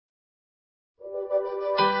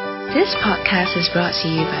This podcast is brought to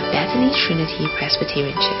you by Bethany Trinity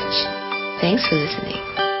Presbyterian Church. Thanks for listening.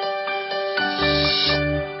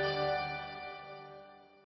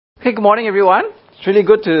 Hey, good morning, everyone. It's really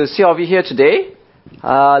good to see all of you here today.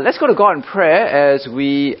 Let's go to God in prayer as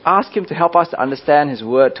we ask Him to help us to understand His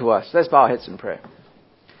Word to us. Let's bow our heads in prayer.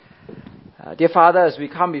 Dear Father, as we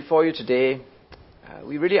come before you today,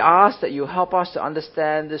 we really ask that you help us to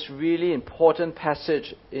understand this really important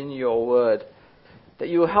passage in your Word. That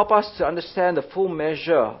you will help us to understand the full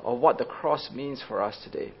measure of what the cross means for us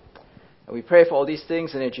today. And we pray for all these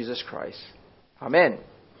things in the name of Jesus Christ. Amen.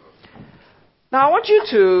 Now, I want you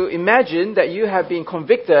to imagine that you have been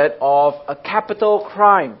convicted of a capital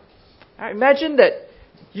crime. Now, imagine that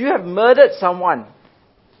you have murdered someone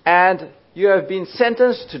and you have been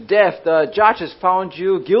sentenced to death. The judge has found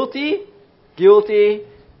you guilty, guilty,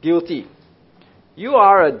 guilty. You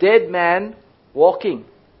are a dead man walking.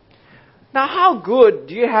 Now, how good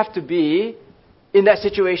do you have to be in that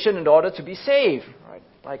situation in order to be saved?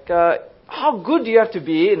 Right? How good do you have to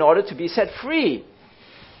be in order to be set free?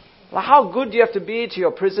 How good do you have to be to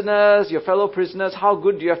your prisoners, your fellow prisoners? How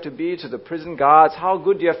good do you have to be to the prison guards? How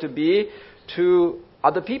good do you have to be to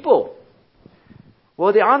other people?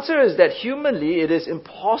 Well, the answer is that humanly it is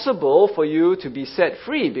impossible for you to be set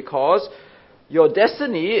free because your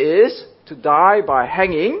destiny is to die by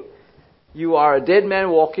hanging. You are a dead man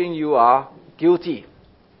walking, you are guilty.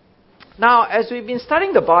 Now, as we've been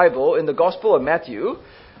studying the Bible in the Gospel of Matthew,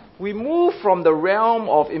 we move from the realm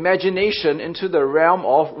of imagination into the realm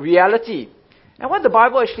of reality. And what the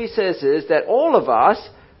Bible actually says is that all of us,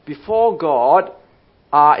 before God,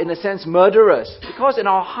 are in a sense murderers, because in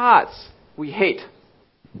our hearts we hate.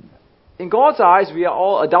 In God's eyes, we are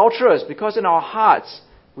all adulterers, because in our hearts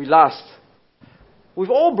we lust. We've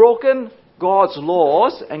all broken God's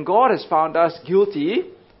laws, and God has found us guilty,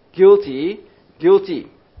 guilty, guilty.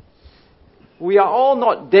 We are all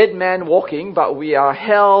not dead men walking, but we are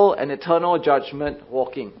hell and eternal judgment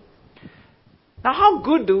walking. Now, how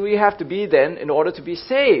good do we have to be then in order to be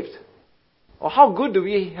saved? Or how good do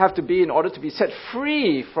we have to be in order to be set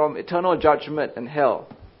free from eternal judgment and hell?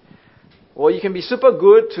 Well, you can be super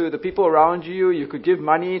good to the people around you. You could give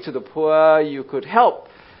money to the poor. You could help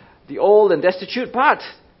the old and destitute, but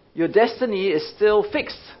your destiny is still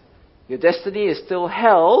fixed. Your destiny is still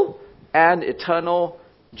hell and eternal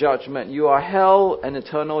judgment. You are hell and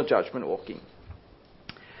eternal judgment walking.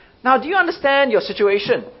 Now, do you understand your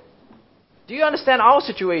situation? Do you understand our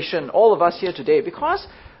situation, all of us here today? Because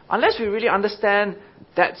unless we really understand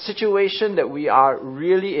that situation that we are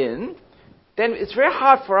really in, then it's very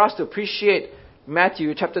hard for us to appreciate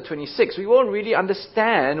Matthew chapter 26. We won't really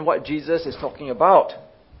understand what Jesus is talking about.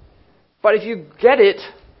 But if you get it,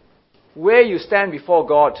 where you stand before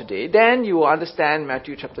God today, then you will understand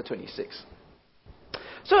Matthew chapter 26.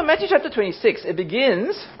 So in Matthew chapter 26, it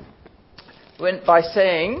begins by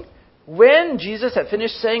saying, when Jesus had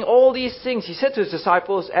finished saying all these things, he said to his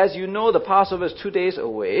disciples, as you know, the Passover is 2 days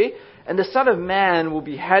away, and the Son of Man will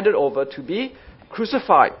be handed over to be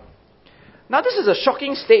crucified. Now this is a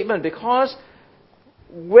shocking statement because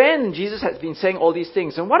when Jesus had been saying all these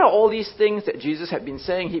things, and what are all these things that Jesus had been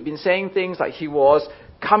saying? He'd been saying things like he was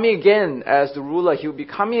coming again as the ruler. He would be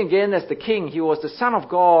coming again as the king. He was the Son of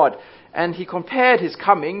God. And he compared his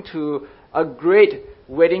coming to a great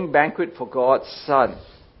wedding banquet for God's Son.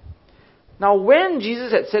 Now, when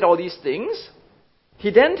Jesus had said all these things,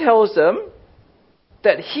 he then tells them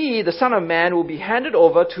that he, the Son of Man, will be handed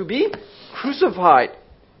over to be crucified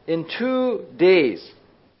in 2 days.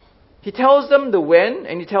 He tells them the when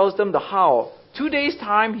and he tells them the how. 2 days'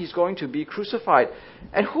 time, he's going to be crucified.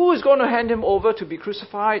 And who is going to hand him over to be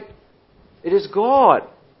crucified? It is God.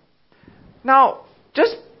 Now,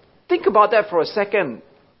 just think about that for a second,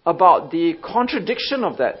 about the contradiction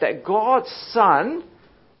of that God's Son,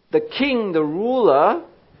 the King, the ruler,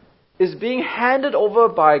 is being handed over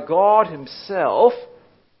by God Himself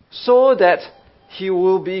so that He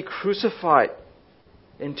will be crucified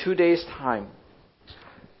in 2 days' time.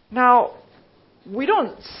 Now, we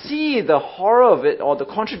don't see the horror of it or the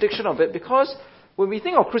contradiction of it because when we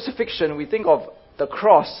think of crucifixion, we think of the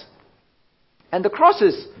cross. And the cross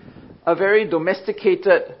is a very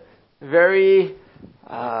domesticated, very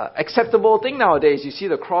acceptable thing nowadays. You see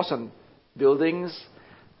the cross on buildings.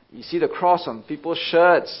 You see the cross on people's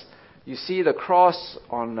shirts. You see the cross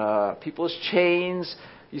on people's chains.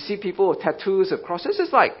 You see people with tattoos of crosses.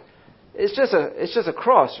 It's just a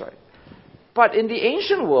cross, right? But in the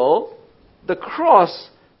ancient world, the cross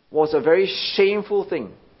was a very shameful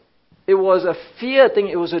thing. It was a feared thing.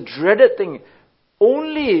 It was a dreaded thing.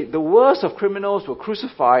 Only the worst of criminals were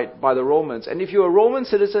crucified by the Romans. And if you were a Roman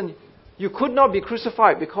citizen, You could not be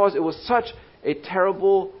crucified because it was such a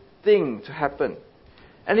terrible thing to happen.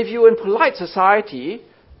 And if you were in polite society,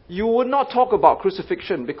 you would not talk about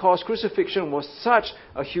crucifixion because crucifixion was such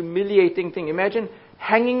a humiliating thing. Imagine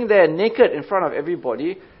hanging there naked in front of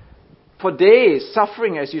everybody for days,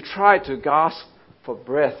 suffering as you tried to gasp for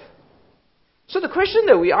breath. So the question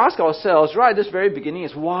that we ask ourselves right at this very beginning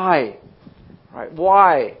is why? Right?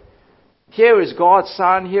 Why? Here is God's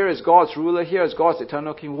Son, here is God's ruler, here is God's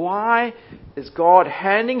eternal King. Why is God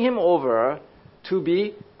handing him over to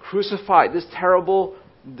be crucified? This terrible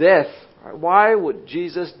death. Right? Why would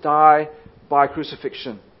Jesus die by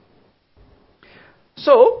crucifixion?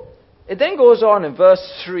 So, it then goes on in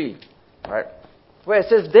verse 3, right, where it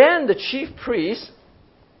says, Then the chief priests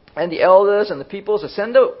and the elders and the peoples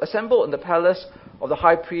assembled in the palace of the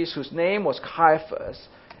high priest, whose name was Caiaphas,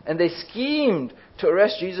 and they schemed to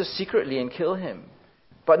arrest Jesus secretly and kill him.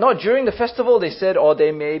 But not during the festival, they said, or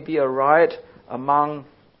there may be a riot among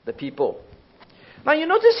the people. Now you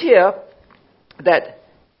notice here that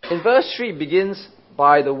in verse 3 begins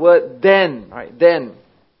by the word then, right? Then.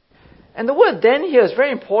 And the word then here is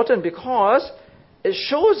very important because it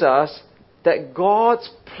shows us that God's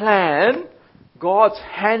plan, God's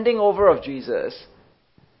handing over of Jesus,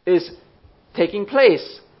 is taking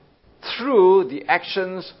place through the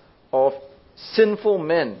actions of sinful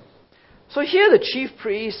men. So here the chief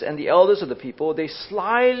priests and the elders of the people, they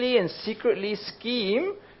slyly and secretly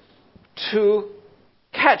scheme to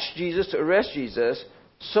catch Jesus, to arrest Jesus,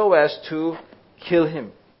 so as to kill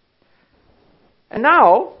him. And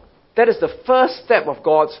now, that is the first step of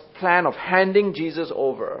God's plan of handing Jesus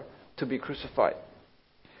over to be crucified.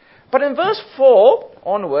 But in verse 4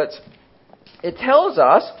 onwards, it tells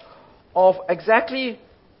us of exactly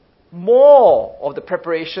more of the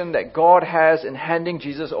preparation that God has in handing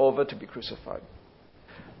Jesus over to be crucified.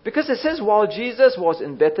 Because it says, while Jesus was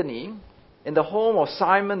in Bethany, in the home of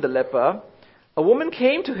Simon the leper, a woman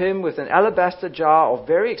came to him with an alabaster jar of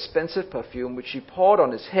very expensive perfume, which she poured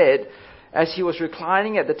on his head as he was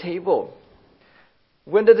reclining at the table.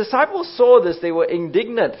 When the disciples saw this, they were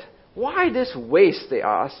indignant. Why this waste, they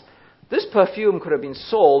asked. This perfume could have been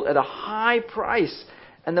sold at a high price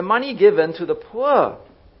and the money given to the poor.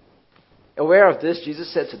 Aware of this,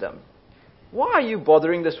 Jesus said to them, Why are you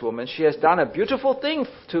bothering this woman? She has done a beautiful thing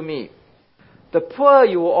to me. The poor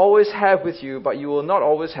you will always have with you, but you will not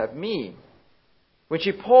always have me. When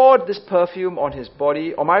she poured this perfume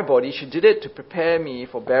on my body, she did it to prepare me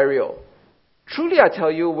for burial. Truly I tell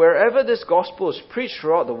you, wherever this gospel is preached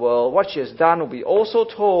throughout the world, what she has done will be also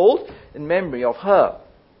told in memory of her.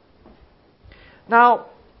 Now,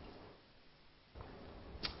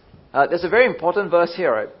 there's a very important verse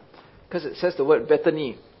here, right? Because it says the word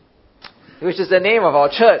Bethany, which is the name of our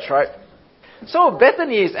church, right? So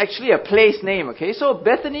Bethany is actually a place name, okay? So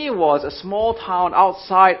Bethany was a small town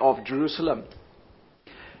outside of Jerusalem.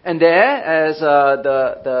 And there, as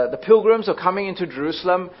the pilgrims are coming into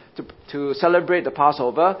Jerusalem to celebrate the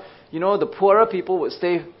Passover, the poorer people would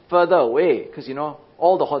stay further away because,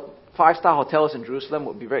 all the five-star hotels in Jerusalem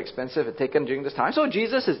would be very expensive and taken during this time. So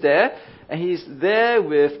Jesus is there, and he's there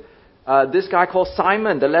with this guy called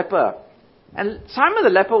Simon the leper. And Simon the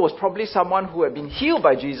leper was probably someone who had been healed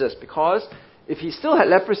by Jesus, because if he still had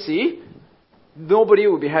leprosy, nobody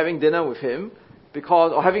would be having dinner with him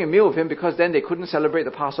or having a meal with him, because then they couldn't celebrate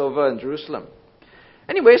the Passover in Jerusalem.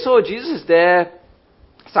 Anyway, so Jesus is there,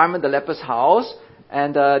 Simon the leper's house,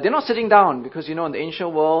 and they're not sitting down because, in the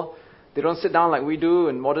ancient world, they don't sit down like we do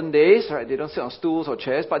in modern days, right? They don't sit on stools or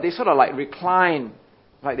chairs, but they sort of like recline.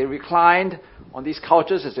 Right? They reclined on these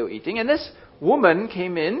couches as they were eating. And this woman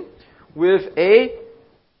came in with a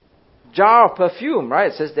jar of perfume,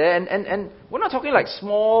 right? It says there. And we're not talking like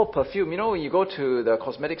small perfume. When you go to the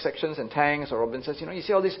cosmetic sections in Tangs or Robinsons, you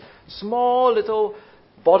see all these small little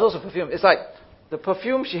bottles of perfume. It's like the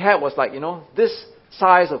perfume she had was like, this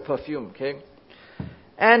size of perfume, okay?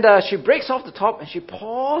 And she breaks off the top and she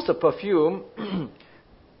pours the perfume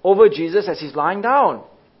over Jesus as he's lying down.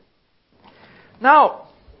 Now,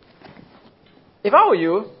 if I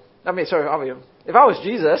was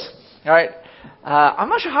Jesus, right, I'm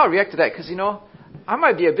not sure how I'd react to that, because, I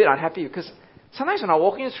might be a bit unhappy, because sometimes when I'm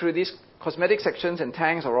walking through these cosmetic sections in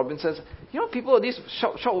Tangs or Robinsons, these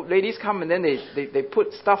short ladies come and then they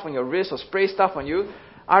put stuff on your wrist or spray stuff on you.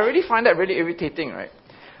 I really find that really irritating, right?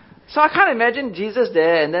 So I can't imagine Jesus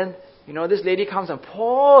there, and then, this lady comes and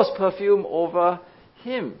pours perfume over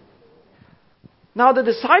him. Now, the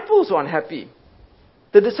disciples were unhappy.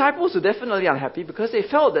 The disciples were definitely unhappy because they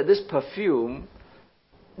felt that this perfume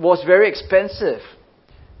was very expensive.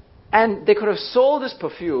 And they could have sold this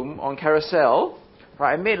perfume on Carousel,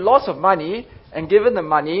 right, and made lots of money and given the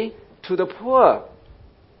money to the poor.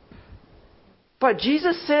 But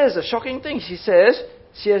Jesus says a shocking thing. He says,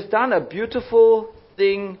 she has done a beautiful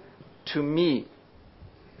thing to me.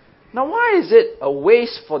 Now, why is it a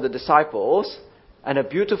waste for the disciples and a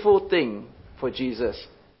beautiful thing for Jesus?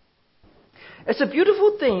 It's a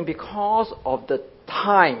beautiful thing because of the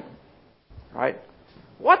time, right?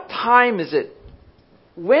 What time is it?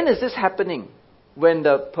 When is this happening? When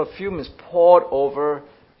the perfume is poured over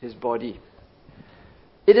his body.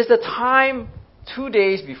 It is the time 2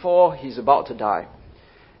 days before he's about to die.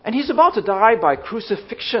 And he's about to die by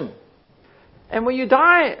crucifixion. And when you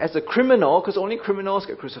die as a criminal, because only criminals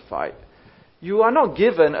get crucified, you are not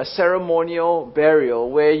given a ceremonial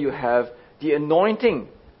burial where you have the anointing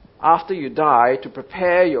after you die to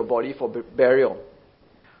prepare your body for burial.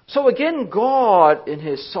 So again, God, in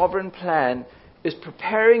his sovereign plan, is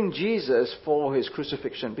preparing Jesus for his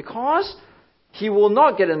crucifixion. Because he will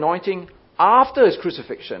not get anointing after his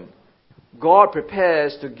crucifixion, God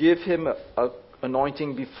prepares to give him an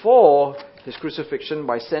anointing before his crucifixion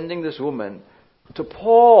by sending this woman to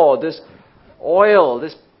pour this oil,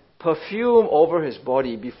 this perfume over his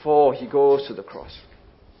body before he goes to the cross.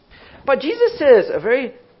 But Jesus says a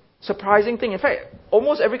very surprising thing. In fact,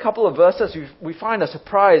 almost every couple of verses we find a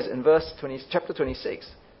surprise in chapter 26.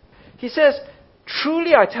 He says,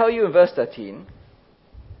 "Truly I tell you," in verse 13,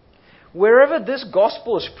 "wherever this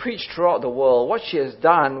gospel is preached throughout the world, what she has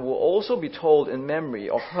done will also be told in memory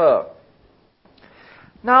of her."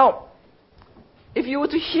 Now, if you were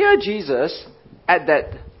to hear Jesus at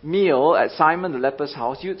that meal at Simon the leper's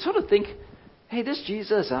house, you'd sort of think, hey, this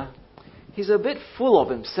Jesus, he's a bit full of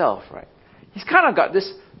himself, right? He's kind of got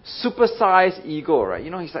this supersized ego, right?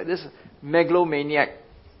 He's like this megalomaniac.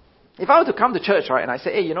 If I were to come to church, right, and I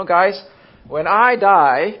say, hey, guys, when I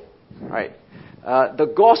die, right,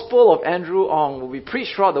 the gospel of Andrew Ong will be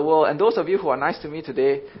preached throughout the world, and those of you who are nice to me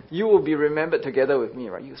today, you will be remembered together with me,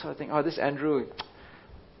 right? You sort of think, oh, this Andrew,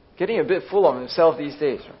 getting a bit full of himself these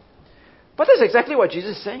days, right? But that's exactly what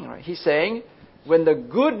Jesus is saying, right? He's saying, when the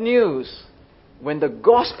good news, when the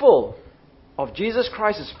gospel of Jesus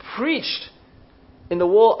Christ is preached in the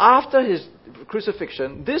world after his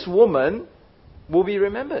crucifixion, this woman will be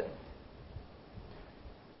remembered.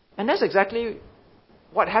 And that's exactly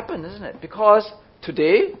what happened, isn't it? Because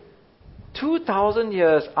today, 2,000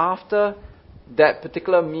 years after that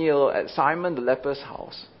particular meal at Simon the leper's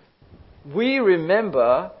house, we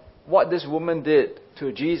remember what this woman did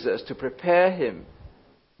to Jesus to prepare him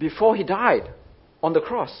before he died on the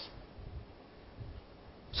cross.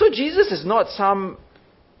 So Jesus is not some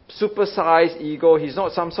supersized ego. He's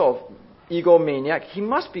not some sort of egomaniac. He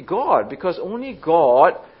must be God, because only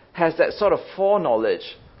God has that sort of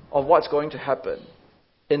foreknowledge of what's going to happen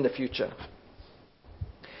in the future.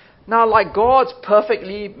 Now, like God's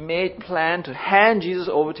perfectly made plan to hand Jesus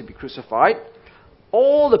over to be crucified,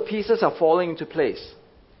 all the pieces are falling into place.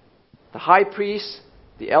 The high priest,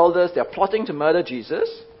 the elders, they are plotting to murder Jesus.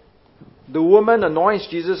 The woman anoints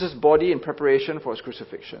Jesus' body in preparation for his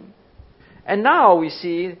crucifixion. And now we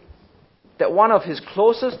see that one of his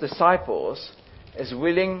closest disciples is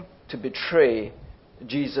willing to betray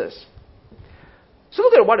Jesus. So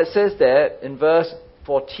look at what it says there in verse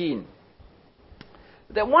 14.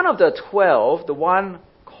 That one of the 12, the one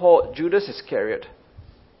called Judas Iscariot,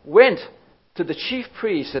 went to the chief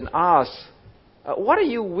priests and asked, "What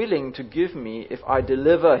are you willing to give me if I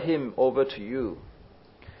deliver him over to you?"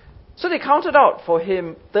 So they counted out for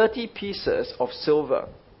him 30 pieces of silver.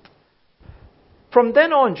 From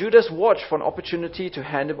then on, Judas watched for an opportunity to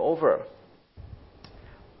hand him over.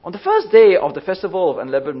 On the first day of the festival of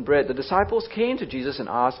unleavened bread, the disciples came to Jesus and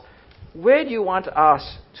asked, "Where do you want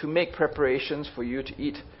us to make preparations for you to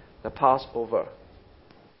eat the Passover?"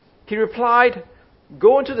 He replied,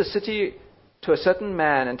 "Go into the city to a certain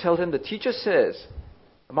man and tell him, the teacher says,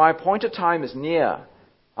 my appointed time is near.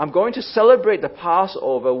 I'm going to celebrate the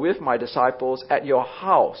Passover with my disciples at your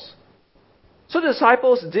house." So the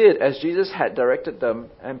disciples did as Jesus had directed them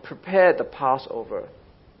and prepared the Passover.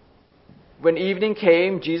 When evening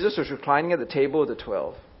came, Jesus was reclining at the table with the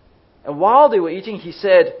 12. And while they were eating, he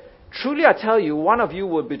said, "Truly I tell you, one of you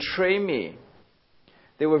will betray me."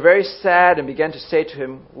 They were very sad and began to say to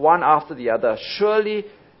him, one after the other, "Surely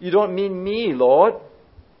you don't mean me, Lord?"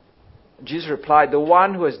 Jesus replied, "The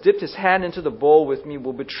one who has dipped his hand into the bowl with me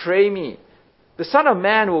will betray me. The Son of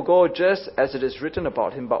Man will go just as it is written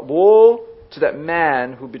about him, but woe to that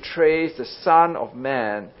man who betrays the Son of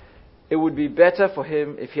Man. It would be better for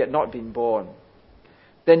him if he had not been born."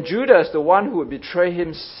 Then Judas, the one who would betray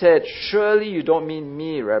him, said, "Surely you don't mean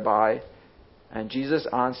me, Rabbi?" And Jesus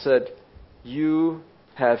answered, "You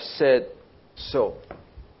have said so."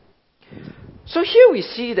 So here we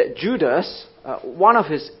see that Judas, one of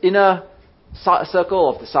his inner circle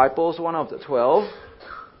of disciples, one of the 12,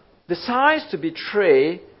 decides to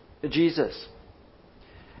betray Jesus.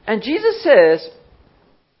 And Jesus says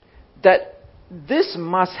that this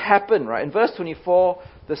must happen, right? In verse 24,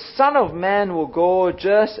 the Son of Man will go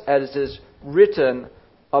just as is written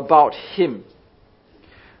about him.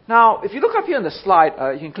 Now, if you look up here on the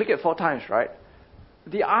slide, you can click it 4 times, right?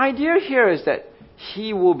 The idea here is that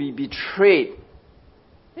he will be betrayed.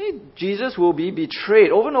 Jesus will be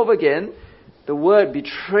betrayed. Over and over again, the word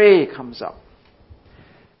betray comes up.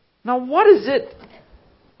 Now, what is it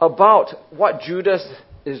about what Judas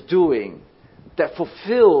is doing that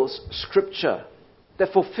fulfills Scripture,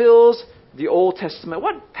 that fulfills the Old Testament?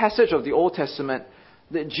 What passage of the Old Testament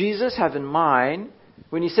did Jesus have in mind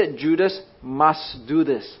when he said Judas must do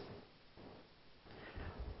this?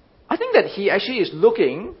 I think that he actually is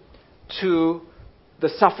looking to the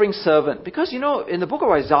suffering servant. Because, in the book of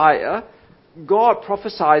Isaiah, God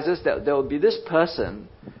prophesies that there will be this person,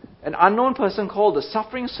 an unknown person called the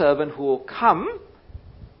suffering servant, who will come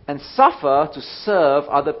and suffer to serve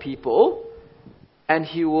other people. And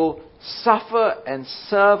he will suffer and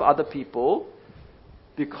serve other people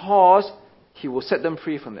because he will set them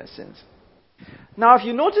free from their sins. Now, if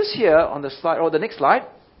you notice here on the slide, or the next slide,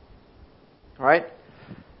 right,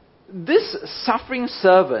 this suffering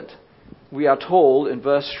servant, we are told in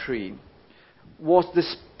verse 3, was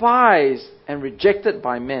despised and rejected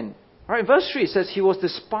by men. Right, in verse 3 it says, he was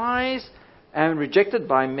despised and rejected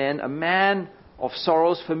by men, a man of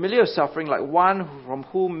sorrows, familiar with suffering, like one from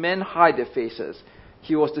whom men hide their faces.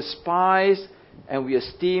 He was despised, and we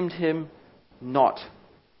esteemed him not.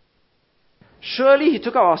 Surely he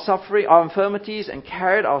took our suffering, our infirmities, and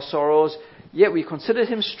carried our sorrows, yet we considered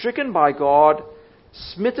him stricken by God,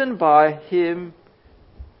 smitten by him,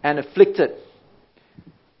 and afflicted.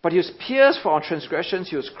 But he was pierced for our transgressions,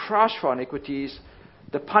 he was crushed for our iniquities.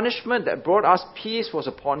 The punishment that brought us peace was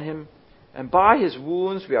upon him, and by his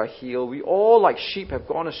wounds we are healed. We all like sheep have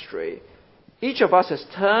gone astray. Each of us has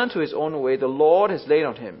turned to his own way. The Lord has laid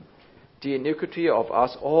on him the iniquity of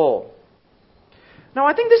us all. Now,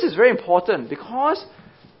 I think this is very important because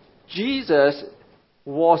Jesus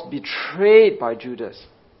was betrayed by Judas.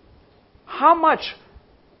 How much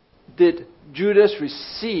did Judas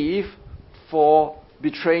receive for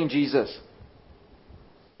betraying Jesus?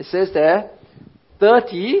 It says there,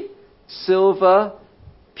 30 silver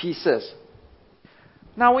pieces.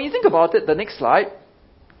 Now, when you think about it, the next slide,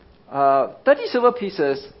 30 silver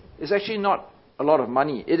pieces is actually not a lot of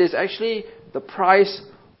money. It is actually the price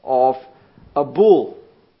of a bull.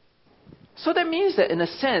 So that means that in a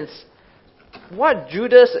sense, what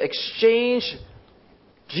Judas exchanged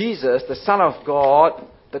Jesus, the Son of God,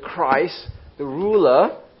 the Christ, the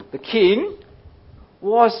ruler, the king,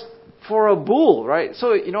 was for a bull, right?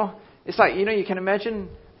 So, it's like, you can imagine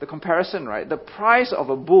the comparison, right? The price of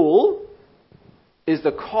a bull is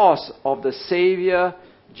the cost of the Savior,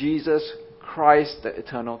 Jesus Christ, the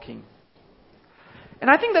eternal King. And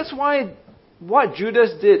I think that's why what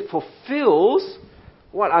Judas did fulfills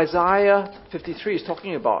what Isaiah 53 is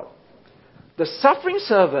talking about. The suffering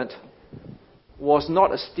servant was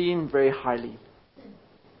not esteemed very highly.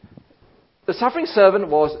 The suffering servant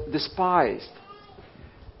was despised.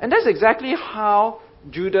 And that's exactly how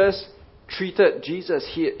Judas treated Jesus.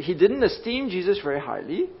 He didn't esteem Jesus very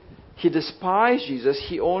highly. He despised Jesus.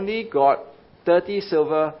 He only got 30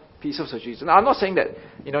 silver pieces of Jesus. Now, I'm not saying that,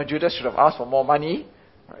 Judas should have asked for more money.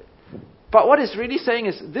 Right? But what it's really saying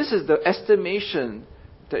is, this is the estimation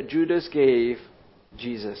that Judas gave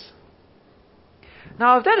Jesus.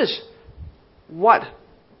 Now, if that is what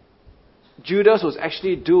Judas was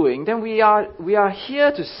actually doing, then we are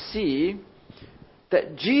here to see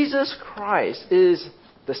that Jesus Christ is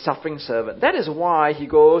the suffering servant. That is why he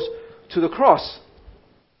goes to the cross.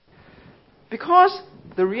 Because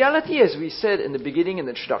the reality, as we said in the beginning in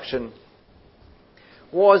the introduction,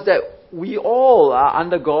 was that we all are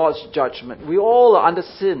under God's judgment. We all are under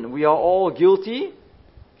sin. We are all guilty.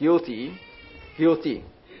 The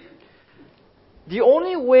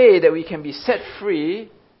only way that we can be set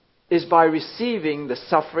free is by receiving the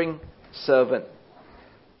suffering servant.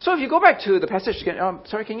 So if you go back to the passage again,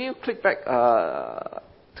 can you click back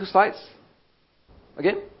 2 slides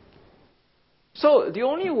again? So the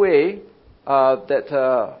only way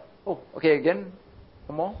again,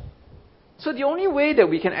 one more. So the only way that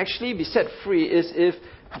we can actually be set free is if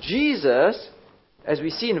Jesus, as we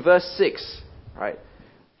see in verse 6, right,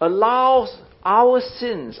 allows our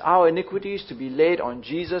sins, our iniquities to be laid on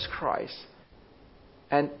Jesus Christ.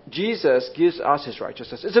 And Jesus gives us his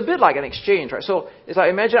righteousness. It's a bit like an exchange, right? So it's like,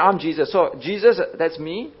 imagine I'm Jesus. So Jesus, that's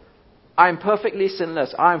me. I'm perfectly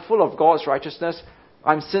sinless. I'm full of God's righteousness.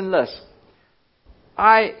 I'm sinless.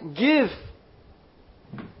 I give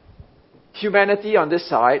humanity on this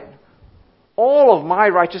side all of my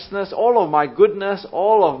righteousness, all of my goodness,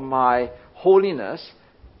 all of my holiness,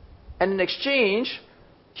 and in exchange,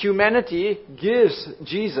 humanity gives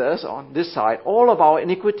Jesus on this side all of our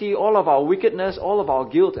iniquity, all of our wickedness, all of our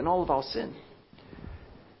guilt, and all of our sin.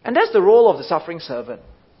 And that's the role of the suffering servant.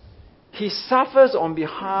 He suffers on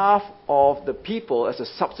behalf of the people as a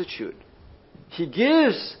substitute. He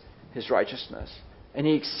gives his righteousness, and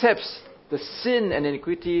he accepts the sin and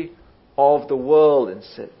iniquity of the world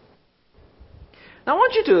instead. Now I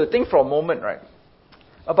want you to think for a moment, right,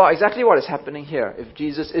 about exactly what is happening here if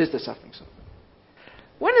Jesus is the suffering servant.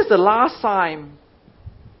 When is the last time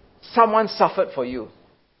someone suffered for you?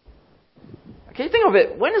 Okay, think of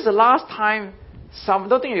it. When is the last time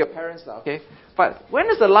don't think of your parents now, okay? But when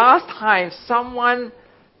is the last time someone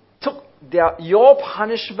took your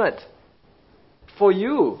punishment for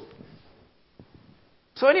you?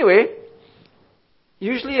 So anyway,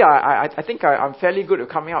 usually I think I'm fairly good at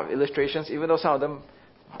coming up with illustrations, even though some of them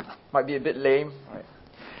might be a bit lame. Right?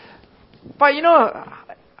 But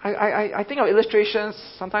I think of illustrations.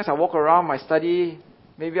 Sometimes I walk around my study.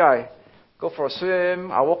 Maybe I go for a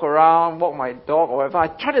swim. I walk around, walk my dog or whatever. I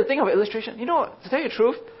try to think of an illustration. To tell you the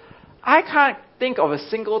truth, I can't think of a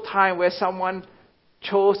single time where someone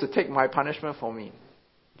chose to take my punishment for me.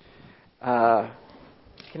 I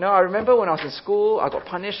remember when I was in school, I got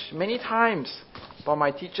punished many times by my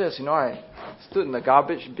teachers. I stood in the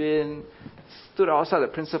garbage bin, stood outside the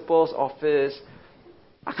principal's office.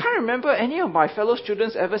 I can't remember any of my fellow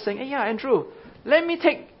students ever saying, "Hey, yeah, Andrew, let me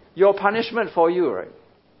take your punishment for you," right?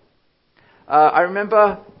 I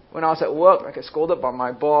remember when I was at work, I get scolded by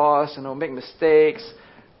my boss, make mistakes.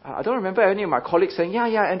 I don't remember any of my colleagues saying,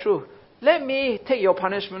 yeah, Andrew, let me take your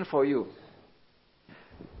punishment for you.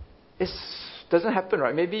 It doesn't happen,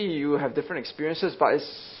 right? Maybe you have different experiences, but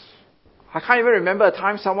I can't even remember a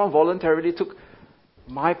time someone voluntarily took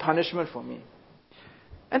my punishment for me.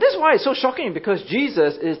 And that's why it's so shocking, because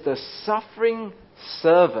Jesus is the suffering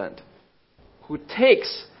servant who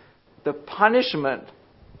takes the punishment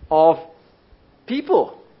of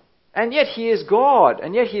people. And yet he is God,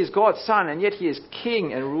 and yet he is God's son, and yet he is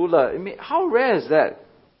king and ruler. I mean, how rare is that?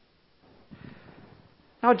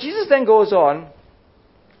 Now Jesus then goes on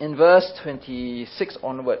in verse 26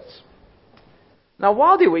 onwards. Now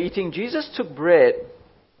while they were eating, Jesus took bread,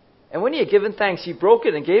 and when he had given thanks, he broke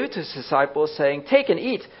it and gave it to his disciples, saying, "Take and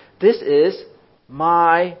eat. This is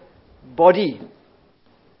my body."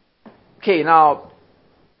 Okay, now,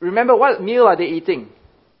 remember, what meal are they eating?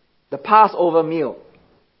 The Passover meal.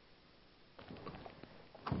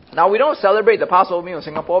 Now, we don't celebrate the Passover meal in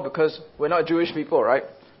Singapore because we're not Jewish people, right?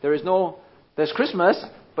 There's Christmas,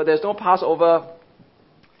 but there's no Passover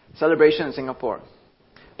celebration in Singapore.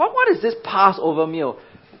 But what is this Passover meal?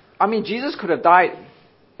 I mean, Jesus could have died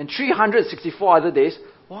in 364 other days.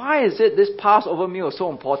 Why is it this Passover meal is so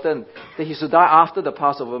important that he should die after the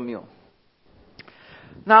Passover meal?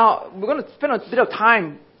 Now, we're going to spend a bit of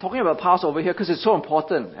time talking about Passover here because it's so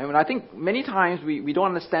important. And I think many times we don't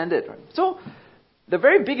understand it. Right? So, the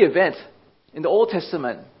very big event in the Old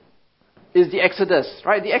Testament is the Exodus,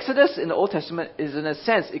 right? The Exodus in the Old Testament is, in a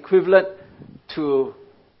sense, equivalent to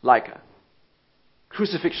like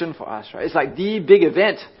crucifixion for us, right? It's like the big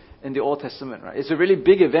event in the Old Testament, right? It's a really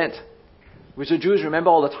big event, which the Jews remember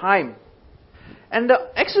all the time. And the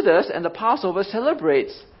Exodus and the Passover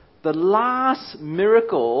celebrates the last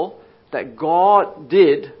miracle that God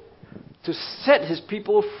did to set his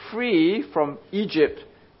people free from Egypt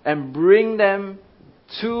and bring them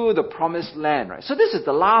to the promised land, right? So this is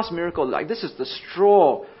the last miracle. Like, this is the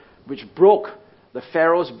straw which broke the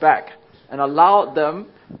Pharaoh's back and allowed them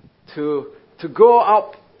to go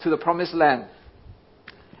up to the promised land.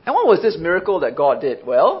 And what was this miracle that God did?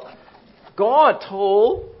 Well, God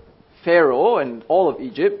told Pharaoh and all of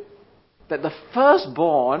Egypt that the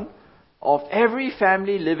firstborn of every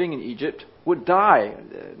family living in Egypt would die.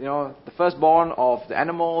 The firstborn of the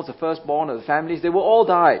animals, the firstborn of the families, they will all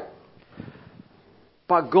die.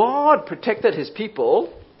 But God protected his people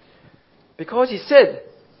because he said,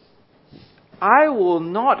 "I will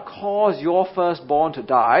not cause your firstborn to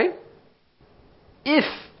die if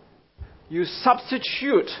you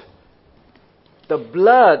substitute the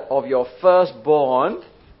blood of your firstborn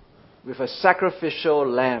with a sacrificial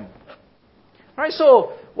lamb." Right?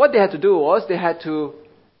 So what they had to do was they had to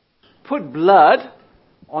put blood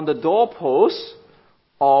on the doorposts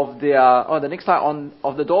of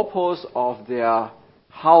the doorposts of their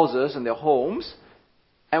houses and their homes,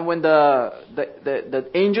 and when the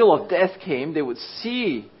angel of death came, they would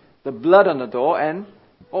see the blood on the door, and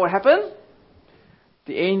what would happen?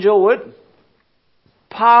 The angel would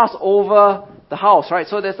pass over the house, right?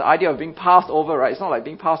 So that's the idea of being passed over, right? It's not like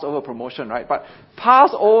being passed over promotion, right? But pass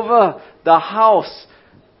over the house,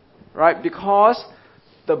 right? Because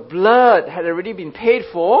the blood had already been paid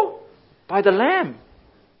for by the lamb,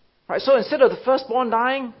 right? So instead of the firstborn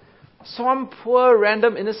dying, some poor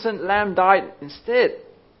random innocent lamb died instead.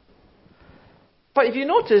 But if you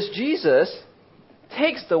notice, Jesus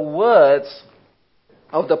takes the words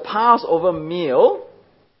of the Passover meal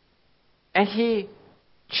and he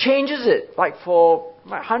changes it. Like for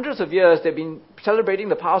hundreds of years, they've been celebrating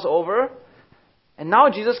the Passover, and now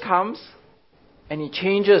Jesus comes and he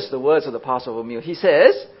changes the words of the Passover meal. He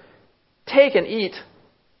says, "Take and eat.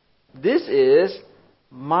 This is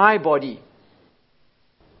my body."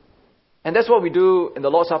 And that's what we do in the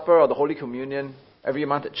Lord's Supper or the Holy Communion every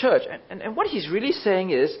month at church. And what he's really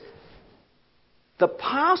saying is, the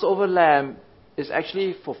Passover lamb is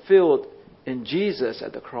actually fulfilled in Jesus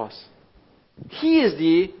at the cross. He is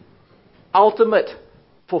the ultimate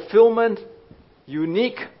fulfillment,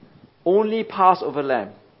 unique, only Passover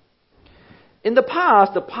lamb. In the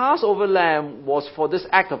past, the Passover lamb was for this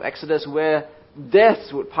act of Exodus where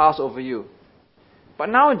death would pass over you. But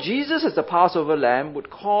now Jesus as the Passover lamb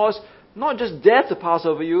would cause not just death to pass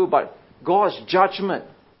over you, but God's judgment,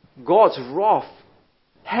 God's wrath,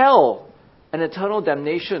 hell, and eternal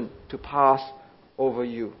damnation to pass over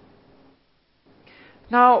you.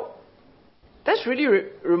 Now, that's really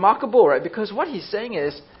remarkable, right? Because what he's saying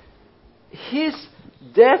is, his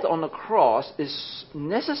death on the cross is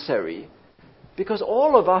necessary because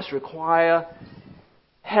all of us require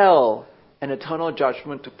hell and eternal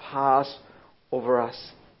judgment to pass over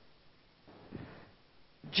us.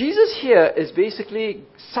 Jesus here is basically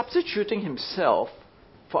substituting himself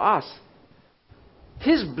for us.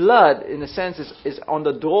 His blood, in a sense, is on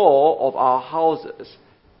the door of our houses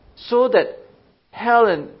so that hell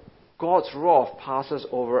and God's wrath passes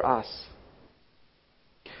over us.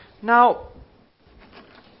 Now,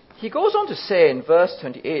 he goes on to say in verse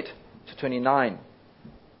 28 to 29.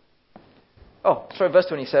 Verse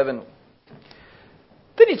 27.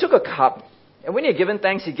 Then he took a cup, and when he had given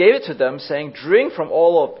thanks, he gave it to them, saying, Drink from it,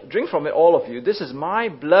 all of you. This is my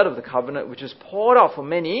blood of the covenant, which is poured out for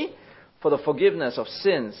many for the forgiveness of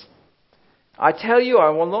sins. I tell you, I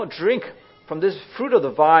will not drink from this fruit of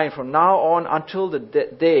the vine from now on until the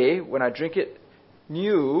day when I drink it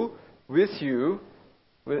new with you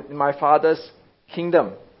in my Father's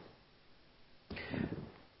kingdom.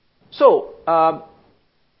 So,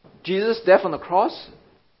 Jesus' death on the cross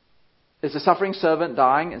is the suffering servant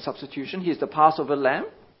dying in substitution. He is the Passover lamb.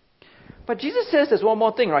 But Jesus says there's one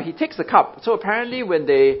more thing, right? He takes the cup. So apparently when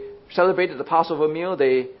they celebrated the Passover meal,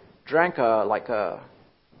 they drank 5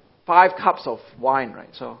 cups of wine, right?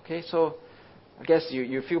 So I guess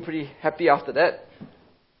you feel pretty happy after that.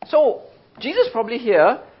 So Jesus probably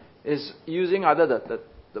here is using either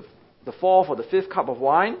the 4th or the 5th cup of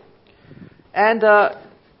wine. And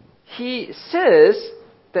he says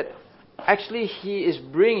that actually he is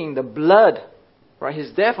bringing the blood, right?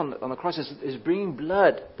 His death on the cross is bringing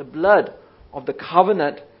blood, the blood of the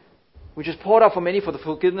covenant, which is poured out for many for the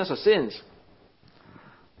forgiveness of sins.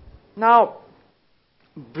 Now,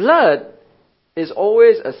 blood is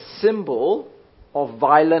always a symbol of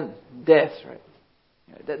violent death, right?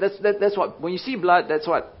 That's what, when you see blood, that's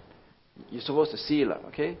what you're supposed to see,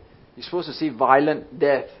 okay? You're supposed to see violent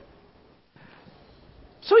death.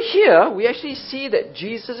 So here, we actually see that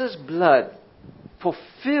Jesus' blood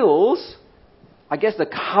fulfills, I guess, the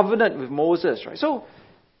covenant with Moses, right? So,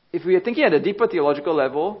 if we are thinking at a deeper theological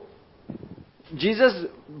level, Jesus'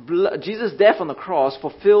 death on the cross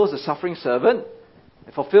fulfills the suffering servant,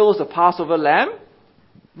 it fulfills the Passover lamb,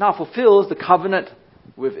 now fulfills the covenant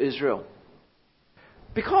with Israel.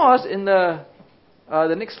 Because in the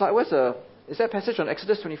next slide, is that passage on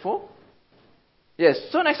Exodus 24? Yes,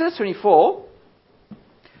 so in Exodus 24,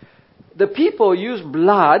 the people use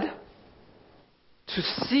blood to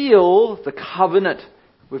seal the covenant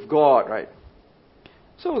with God, right?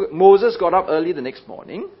 So Moses got up early the next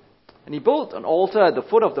morning, and he built an altar at the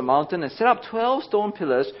foot of the mountain and set up 12 stone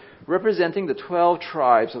pillars representing the 12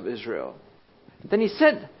 tribes of Israel. Then he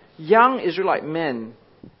sent young Israelite men,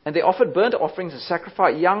 and they offered burnt offerings and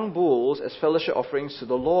sacrificed young bulls as fellowship offerings to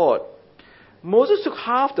the Lord. Moses took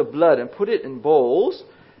half the blood and put it in bowls,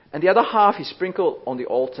 and the other half he sprinkled on the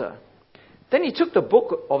altar. Then he took the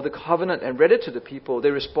book of the covenant and read it to the people.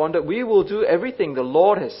 They responded, "We will do everything the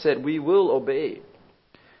Lord has said. We will obey."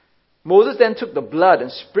 Moses then took the blood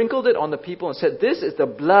and sprinkled it on the people and said, "This is the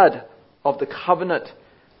blood of the covenant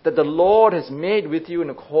that the Lord has made with you in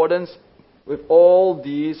accordance with all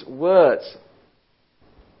these words.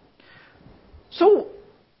 So,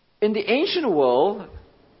 in the ancient world,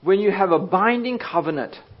 when you have a binding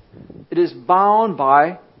covenant, it is bound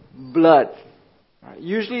by blood. Right?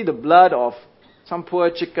 Usually the blood of some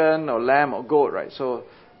poor chicken or lamb or goat, right? So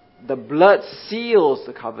the blood seals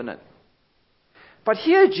the covenant. But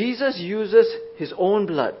here Jesus uses his own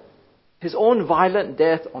blood, his own violent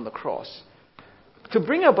death on the cross, to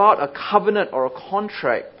bring about a covenant or a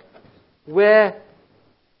contract where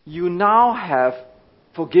you now have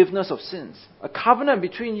forgiveness of sins. A covenant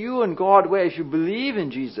between you and God where if you believe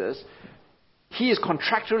in Jesus, he is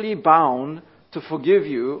contractually bound to forgive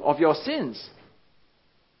you of your sins.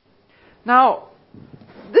 Now,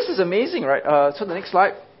 this is amazing, right? So the next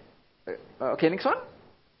slide. Okay, next one.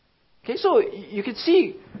 Okay, so you can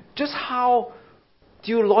see just how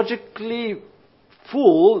theologically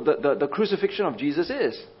full the crucifixion of Jesus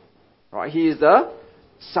is. Right? He is the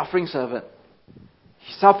suffering servant.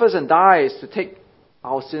 He suffers and dies to take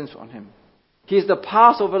our sins on him. He is the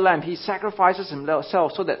Passover lamb. He sacrifices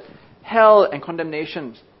himself so that hell and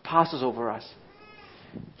condemnation passes over us.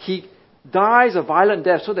 He dies a violent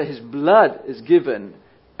death so that his blood is given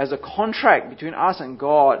as a contract between us and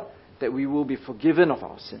God that we will be forgiven of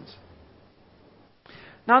our sins.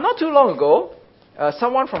 Now, not too long ago,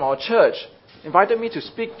 someone from our church invited me to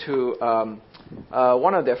speak to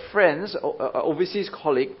one of their friends, an overseas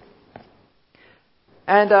colleague,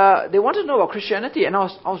 and they wanted to know about Christianity, and I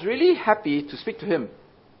was really happy to speak to him.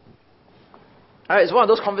 It's one of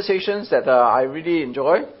those conversations that I really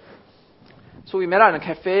enjoy. So we met out in a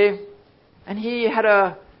cafe, and he had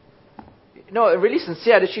a really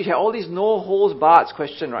sincere attitude. He had all these no-holds-barred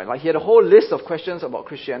questions, right? Like he had a whole list of questions about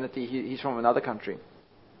Christianity. He's from another country.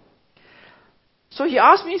 So he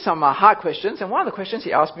asked me some hard questions, and one of the questions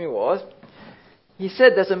he asked me was, he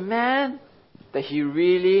said there's a man that he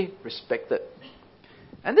really respected.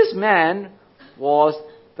 And this man was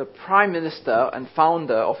the Prime Minister and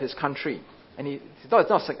founder of his country. And this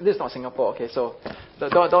is not Singapore, okay, so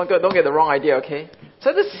don't get the wrong idea, okay?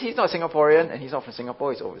 So he's not Singaporean, and he's not from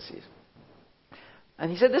Singapore, he's overseas.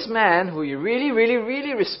 And he said this man, who he really, really,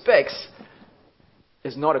 really respects,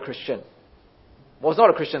 is not a Christian. Was not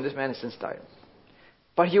a Christian, this man has since died.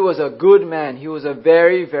 But he was a good man. He was a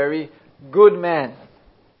very, very good man.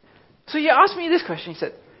 So he asked me this question. He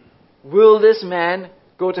said, will this man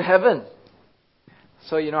go to heaven?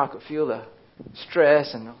 So, I could feel the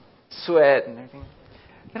stress and sweat and everything.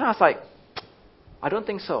 And I was like, I don't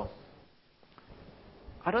think so.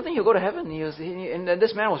 I don't think he'll go to heaven. And then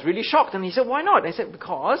this man was really shocked. And he said, why not? And I said,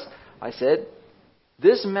 because, I said,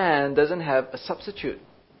 this man doesn't have a substitute.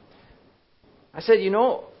 I said,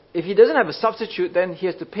 if he doesn't have a substitute, then he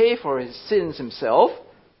has to pay for his sins himself.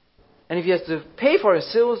 And if he has to pay for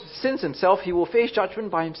his sins himself, he will face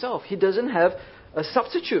judgment by himself. He doesn't have a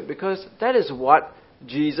substitute because that is what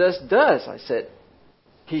Jesus does, I said.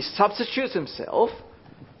 He substitutes himself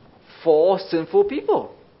for sinful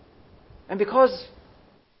people. And because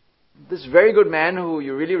this very good man who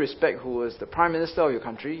you really respect, who was the Prime Minister of your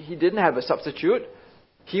country, he didn't have a substitute,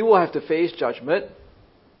 he will have to face judgment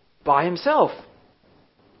by himself.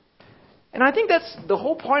 And I think that's the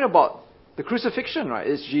whole point about the crucifixion, right?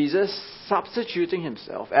 Is Jesus substituting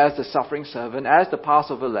himself as the suffering servant, as the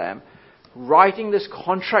Passover lamb, writing this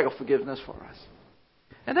contract of forgiveness for us.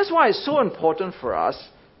 And that's why it's so important for us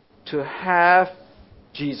to have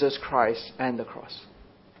Jesus Christ and the cross.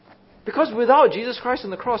 Because without Jesus Christ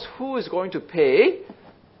and the cross, who is going to pay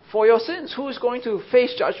for your sins? Who is going to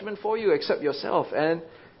face judgment for you except yourself? And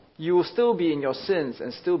you will still be in your sins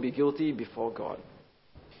and still be guilty before God.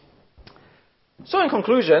 So in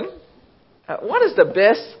conclusion, what is the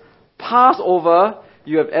best Passover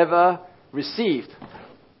you have ever received?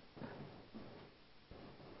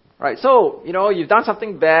 Right, so, you've done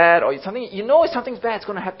something bad, or something bad's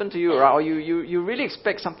going to happen to you, right? Or you really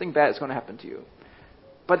expect something bad is going to happen to you.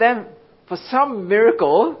 But then, for some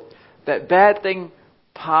miracle, that bad thing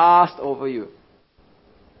passed over you.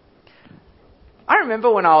 I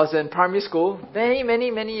remember when I was in primary school, many,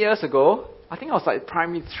 many, many years ago, I think I was like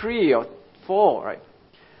primary 3 or 4, right?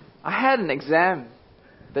 I had an exam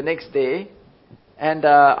the next day, and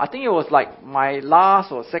I think it was like my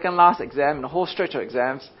last or second last exam in the whole stretch of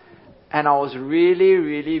exams, and I was really,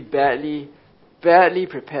 really badly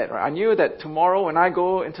prepared, right? I knew that tomorrow when I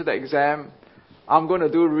go into the exam, I'm going to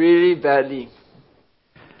do really badly.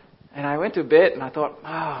 And I went to bed and I thought,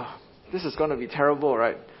 this is going to be terrible,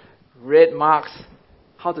 right? Red marks,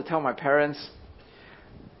 how to tell my parents.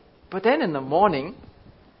 But then in the morning,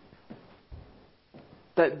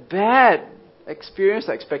 that bad experience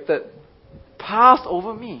I expected passed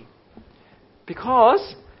over me.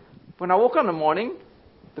 Because when I woke up in the morning,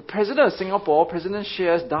 the President of Singapore, President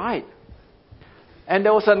Sheares, died. And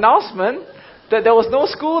there was an announcement that there was no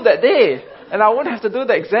school that day, and I wouldn't have to do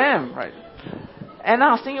the exam, right? And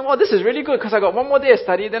I was thinking, well, this is really good because I got one more day of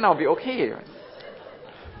study, then I'll be okay, right?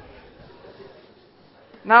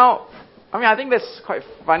 Now, I mean, I think that's quite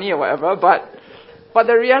funny or whatever, but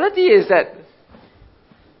the reality is that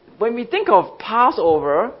when we think of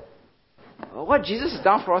Passover, what Jesus has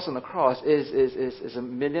done for us on the cross is a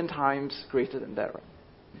million times greater than that,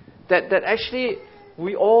 right? That actually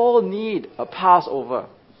we all need a Passover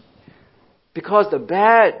because the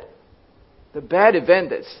bad event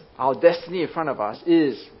that's our destiny in front of us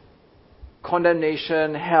is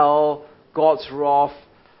condemnation, hell, God's wrath,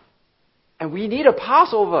 and we need a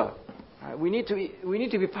Passover. Right? We need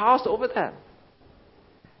to be passed over that,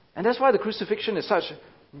 and that's why the crucifixion is such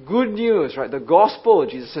good news, right? The gospel,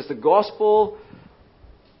 Jesus says, the gospel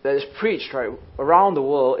that is preached right around the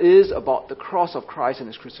world is about the cross of Christ and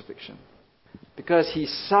His crucifixion, because He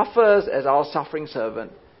suffers as our suffering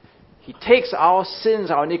servant. He takes our sins,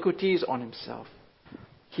 our iniquities on Himself.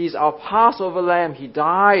 He's our Passover lamb. He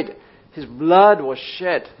died. His blood was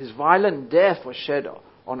shed. His violent death was shed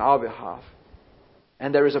on our behalf.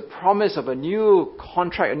 And there is a promise of a new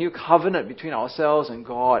contract, a new covenant between ourselves and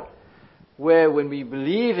God, where when we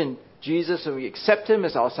believe in Jesus and we accept Him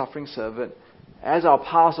as our suffering servant, as our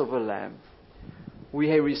Passover lamb, we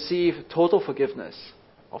receive total forgiveness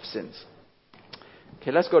of sins. Okay,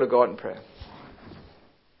 let's go to God in prayer.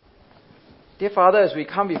 Dear Father, as we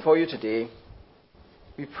come before You today,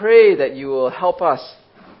 we pray that You will help us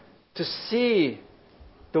to see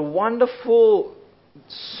the wonderful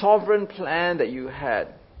sovereign plan that You had,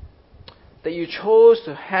 that You chose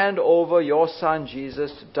to hand over Your Son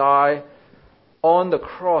Jesus to die on the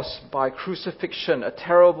cross by crucifixion, a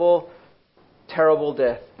terrible, terrible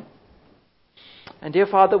death. And dear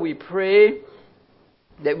Father, we pray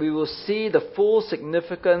that we will see the full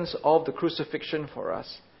significance of the crucifixion for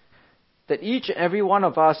us, that each and every one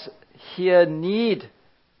of us here need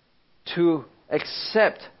to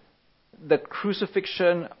accept the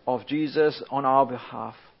crucifixion of Jesus on our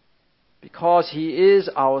behalf, because He is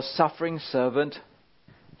our suffering servant.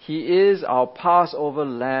 He is our Passover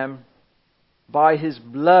lamb. By His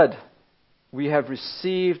blood, we have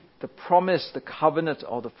received the promise, the covenant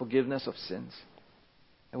of the forgiveness of sins.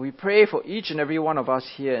 And we pray for each and every one of us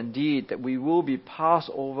here indeed that we will be passed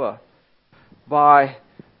over by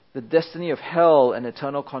the destiny of hell and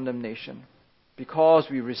eternal condemnation, because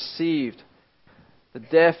we received the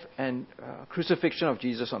death and crucifixion of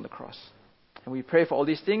Jesus on the cross. And we pray for all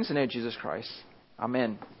these things in the name of Jesus Christ.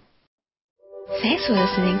 Amen. Thanks for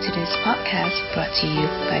listening to this podcast brought to you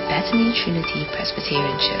by Bethany Trinity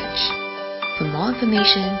Presbyterian Church. For more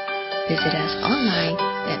information, visit us online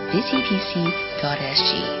at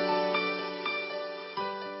busypc.sg.